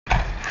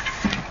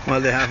Well,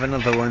 they have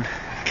another one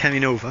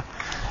coming over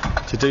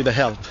to do the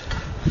help.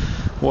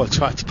 We'll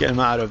try to get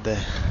them out of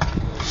there.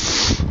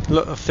 A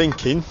lot of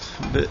thinking,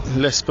 but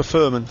less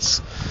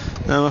performance,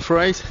 I'm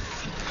afraid.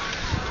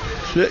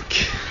 Look.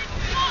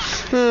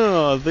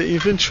 Oh, they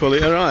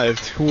eventually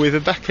arrived with a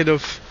bucket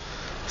of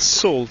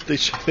salt.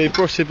 They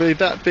brought it by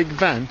that big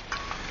van.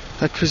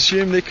 I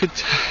presume they could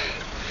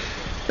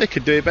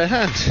do it by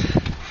hand.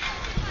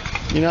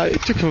 You know,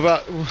 it took them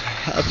about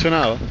up to an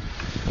hour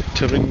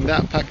to bring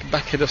that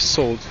bucket of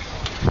salt.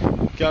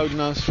 God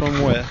knows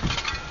from where.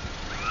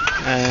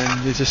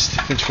 And they just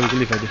eventually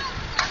delivered it.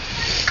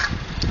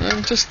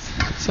 I'm just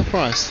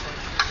surprised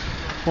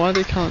why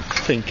they can't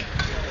think.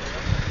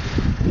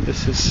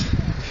 This is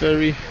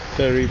very,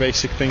 very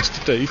basic things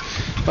to do,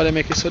 but they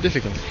make it so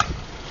difficult.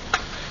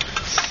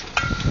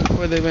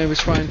 Or they may be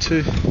trying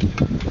to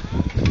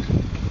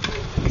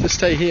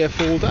stay here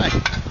for all day.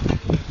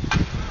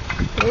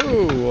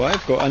 Oh,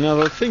 I've got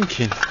another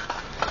thinking.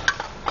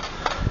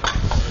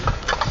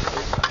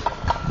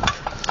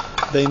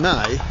 They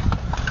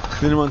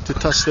didn't want to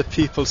touch the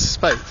people's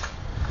spade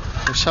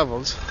or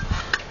shovels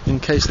in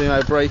case they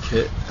might break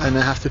it and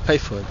they have to pay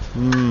for it.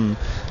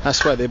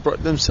 That's why they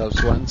brought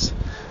themselves once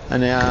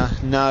and they are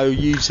now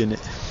using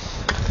it.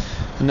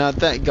 And now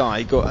that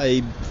guy got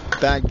a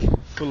bag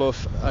full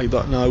of I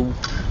don't know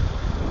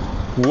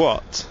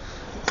what,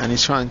 and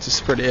he's trying to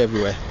spread it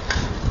everywhere.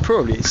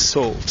 Probably it's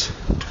salt.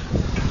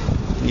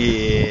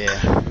 Yeah,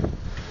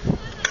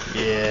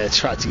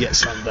 try to get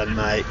some done,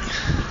 mate.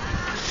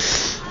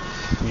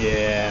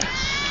 Yeah,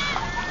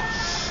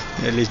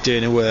 at least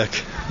doing the work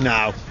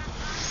now.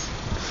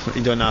 But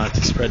you don't know how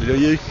to spread it, do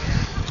you?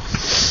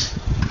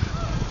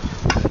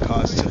 The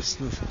car's just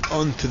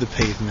onto the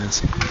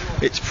pavement.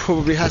 It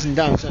probably hasn't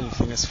damaged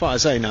anything as far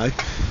as I know.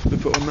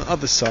 But on the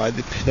other side,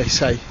 they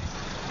say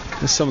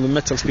that some of the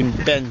metal's been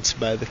bent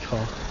by the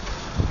car.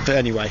 But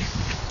anyway,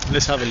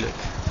 let's have a look.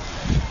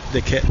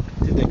 They could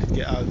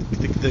get out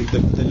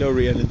the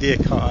lorry and the deer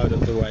car out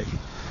of the way.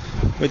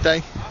 Would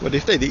they? What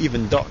if they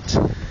even docked?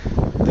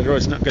 The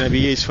road's not going to be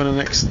used for the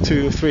next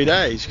 2 or 3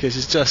 days because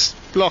it's just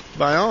blocked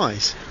by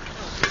ice.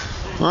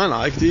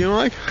 Do you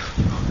like?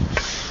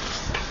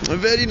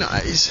 Very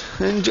nice.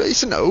 Enjoy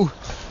snow.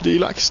 Do you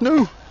like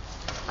snow?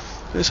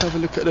 Let's have a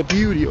look at the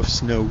beauty of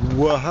snow.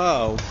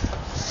 Wow.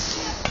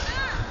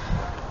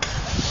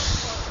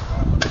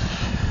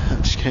 I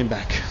just came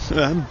back.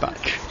 I'm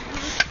back.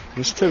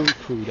 Mr.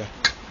 Recorder.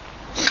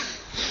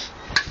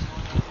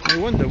 I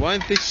wonder why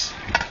this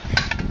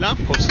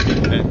lamppost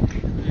is there.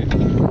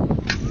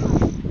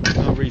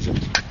 No reason.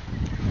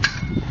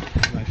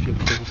 I feel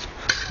cold.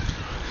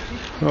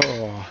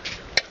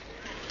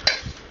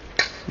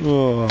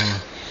 Oh.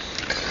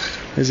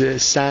 Is it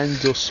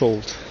sand or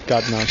salt?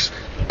 God knows.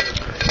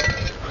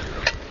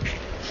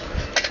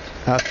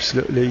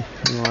 Absolutely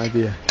no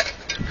idea.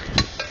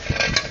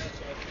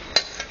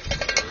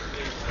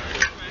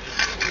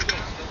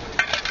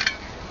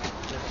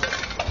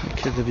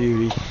 Look at the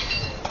beauty.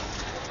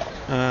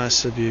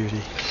 That's a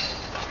beauty.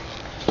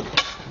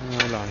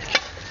 I like.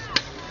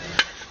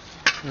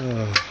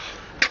 Oh.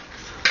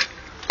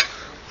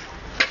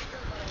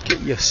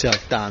 Get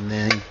yourself down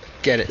there and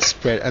get it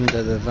spread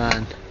under the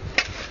van.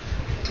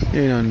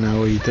 You don't know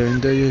what you're doing,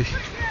 do you?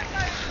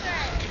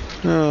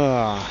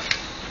 Oh.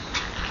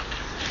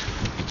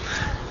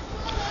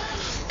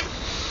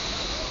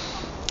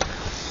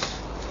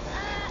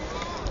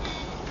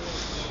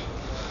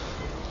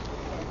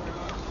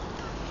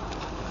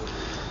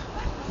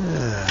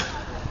 Yeah.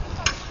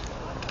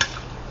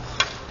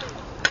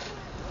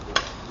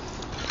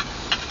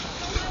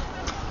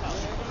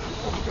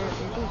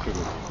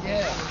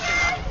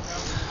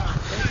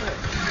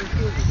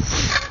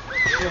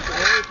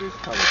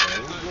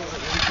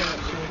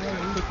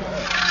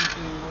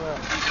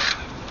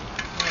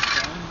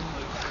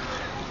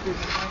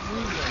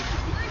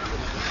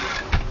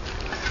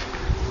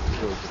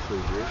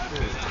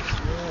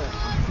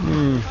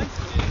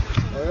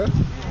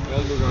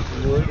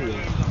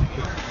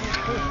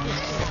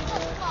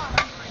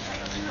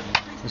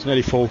 It's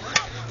nearly full.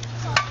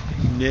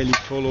 Nearly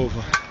full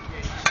over.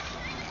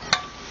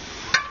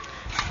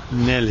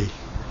 Nearly.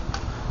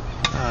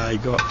 I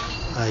got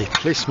a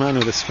policeman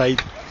with a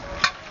spade,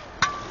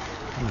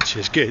 which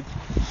is good.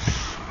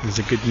 It's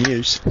a good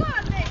news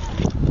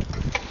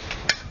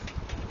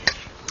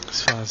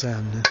as far as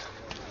I'm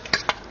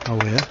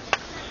aware.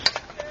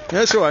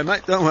 That's alright,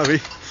 mate, don't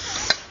worry.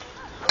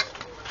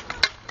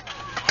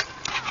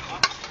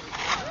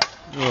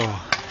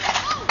 Oh.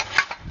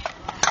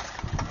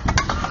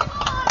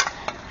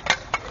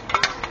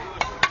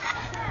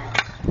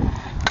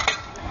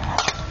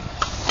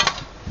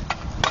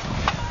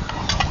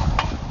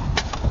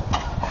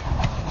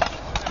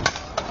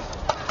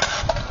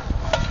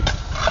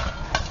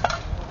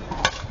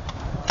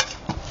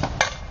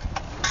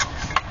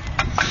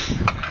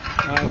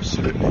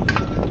 Absolutely.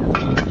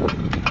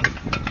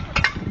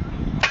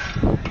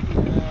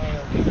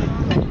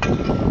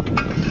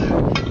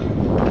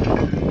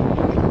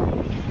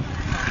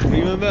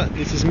 Remember,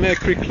 this is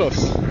Mercury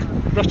Close,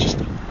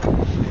 Rochecter,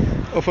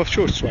 off of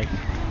Church Way.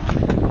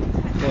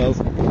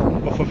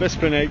 Well, off of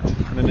Esplanade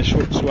and then a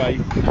short sway,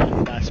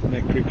 that's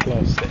Mercury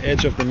Close, the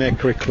edge of the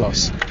Mercury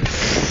Close.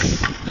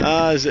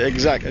 That's the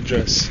exact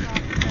address.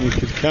 You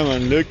could come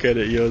and look at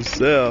it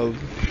yourself,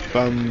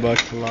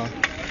 Bambakla.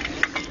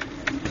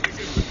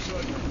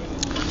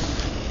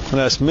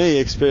 That's me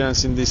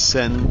experiencing this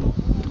scene,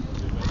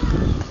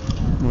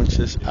 which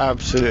is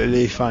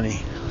absolutely funny.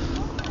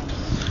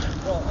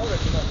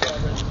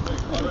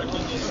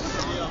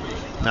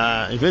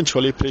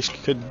 Eventually police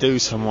could do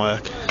some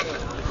work.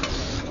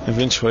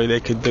 Eventually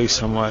they could do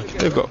some work.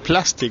 They've got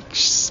plastic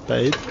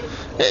spade.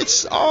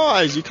 It's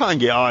eyes. You can't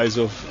get eyes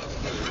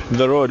off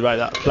the road by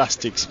that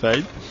plastic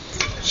spade,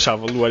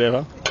 shovel,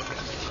 whatever.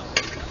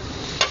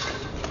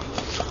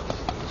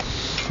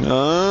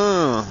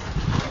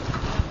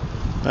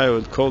 I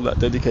would call that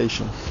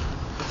dedication.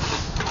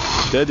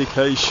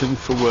 Dedication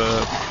for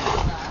work.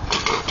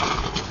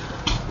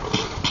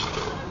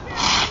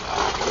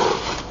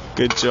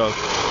 Good job.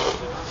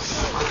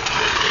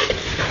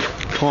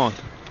 Come on.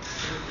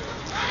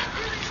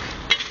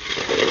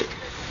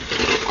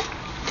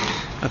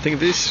 I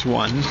think this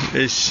one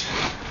is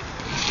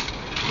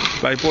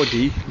by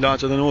body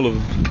larger than all of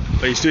them,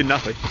 but he's doing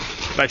nothing.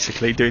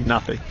 Basically doing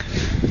nothing.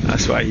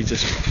 That's why he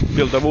just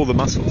built up all the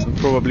muscles and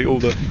probably all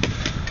the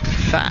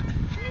fat.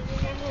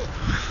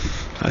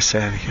 I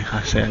say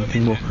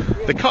anything more.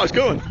 The car's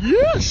going.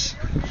 Yes,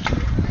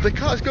 the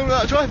car's going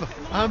without a driver.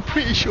 I'm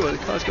pretty sure the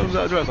car's going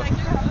without a driver.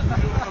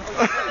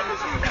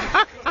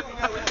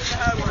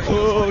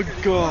 Oh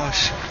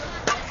gosh.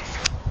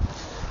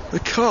 The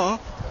car,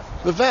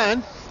 the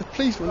van, the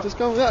policeman just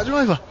going without a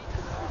driver.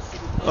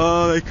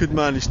 Oh, they could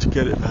manage to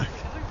get it back.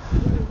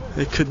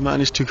 They could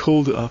manage to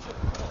hold it up.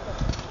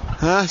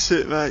 That's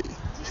it, mate.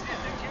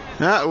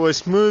 That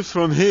was moved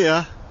from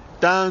here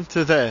down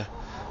to there.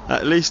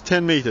 At least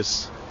 10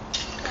 meters.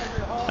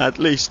 At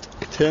least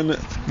 10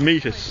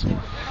 meters.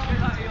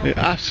 They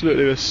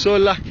absolutely were so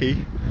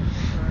lucky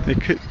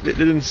it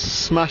didn't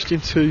smash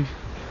into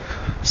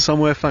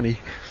somewhere funny.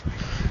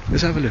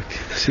 Let's have a look,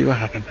 see what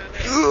happened.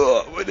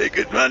 What they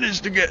could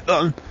manage to get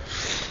done.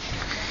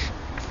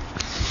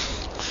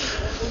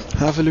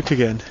 Have a look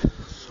again.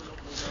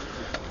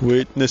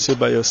 Witness it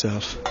by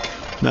yourself.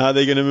 Now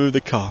they're going to move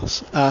the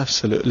cars.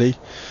 Absolutely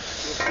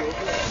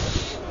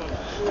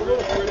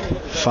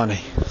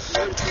funny.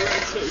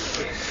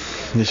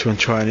 This one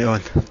trying it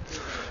on.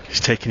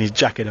 He's taking his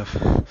jacket off.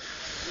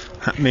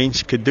 That means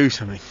he could do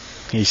something.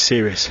 He's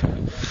serious.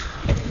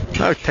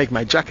 I would take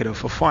my jacket off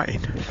for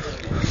fighting.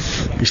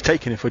 He's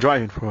taking it for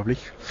driving probably.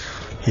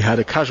 He had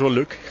a casual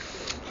look.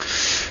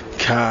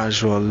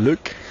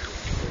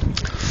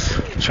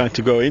 Trying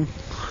to go in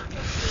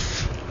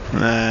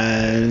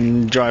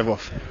and drive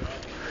off.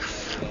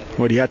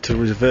 What he had to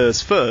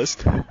reverse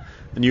first, and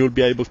you'll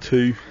be able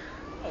to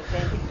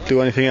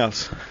do anything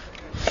else.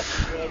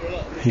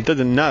 He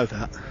doesn't know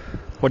that.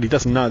 He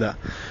doesn't know that.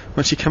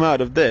 Once you come out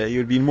of there,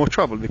 you'll be in more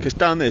trouble because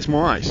down there's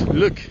more eyes.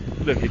 Look,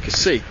 you can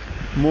see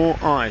more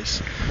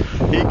eyes.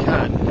 He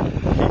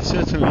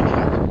certainly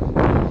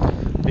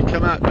can. You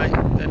come out, mate,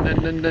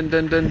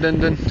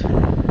 then.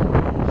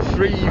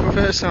 3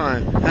 first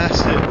time.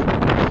 That's it.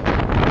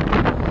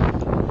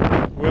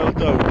 Well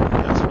done.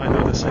 That's what my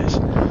daughter says.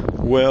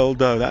 Well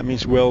done. That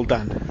means well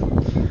done.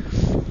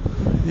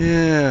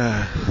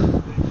 Yeah.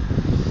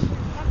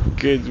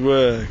 Good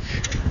work.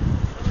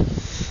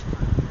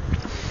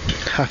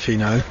 Happy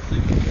now.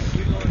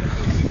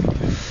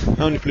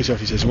 How many police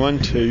officers? 1,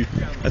 2,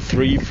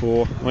 3,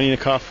 4. One in a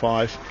car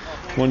 5.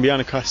 One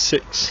behind a car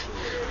 6.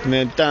 And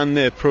then down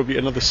there probably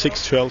another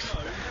 6, 12.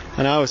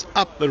 And I was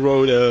up the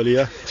road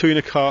earlier. 2 in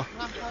a car.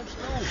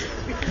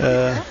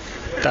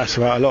 That's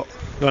about a lot,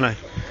 don't I?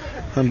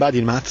 I'm bad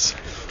in maths.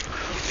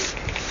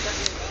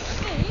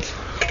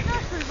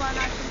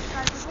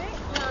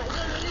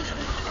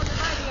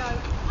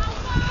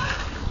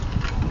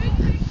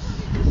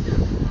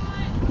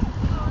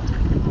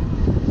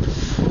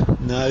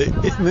 No,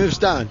 it moves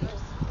down.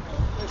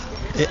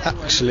 It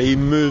actually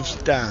moves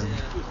down.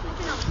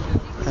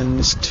 And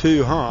it's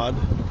too hard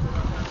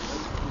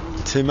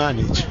to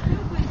manage.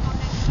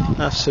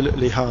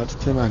 Absolutely hard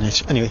to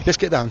manage. Anyway, let's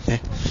get down there,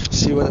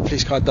 see what the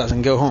police car does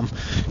and go home.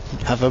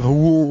 Have a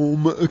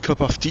warm cup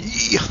of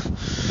tea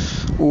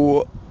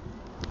or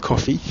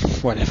coffee,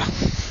 whatever.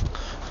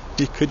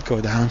 You could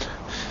go down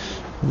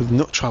with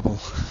no trouble.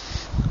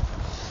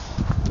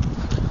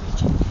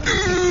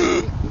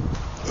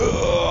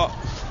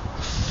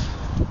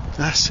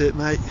 That's it,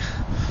 mate.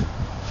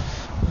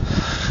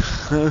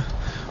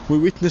 We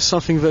witnessed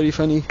something very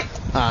funny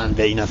and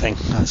very nothing,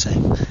 I'd say.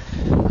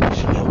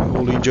 Actually, we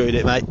all enjoyed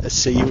it, mate. I'll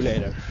see you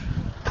later.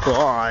 Bye.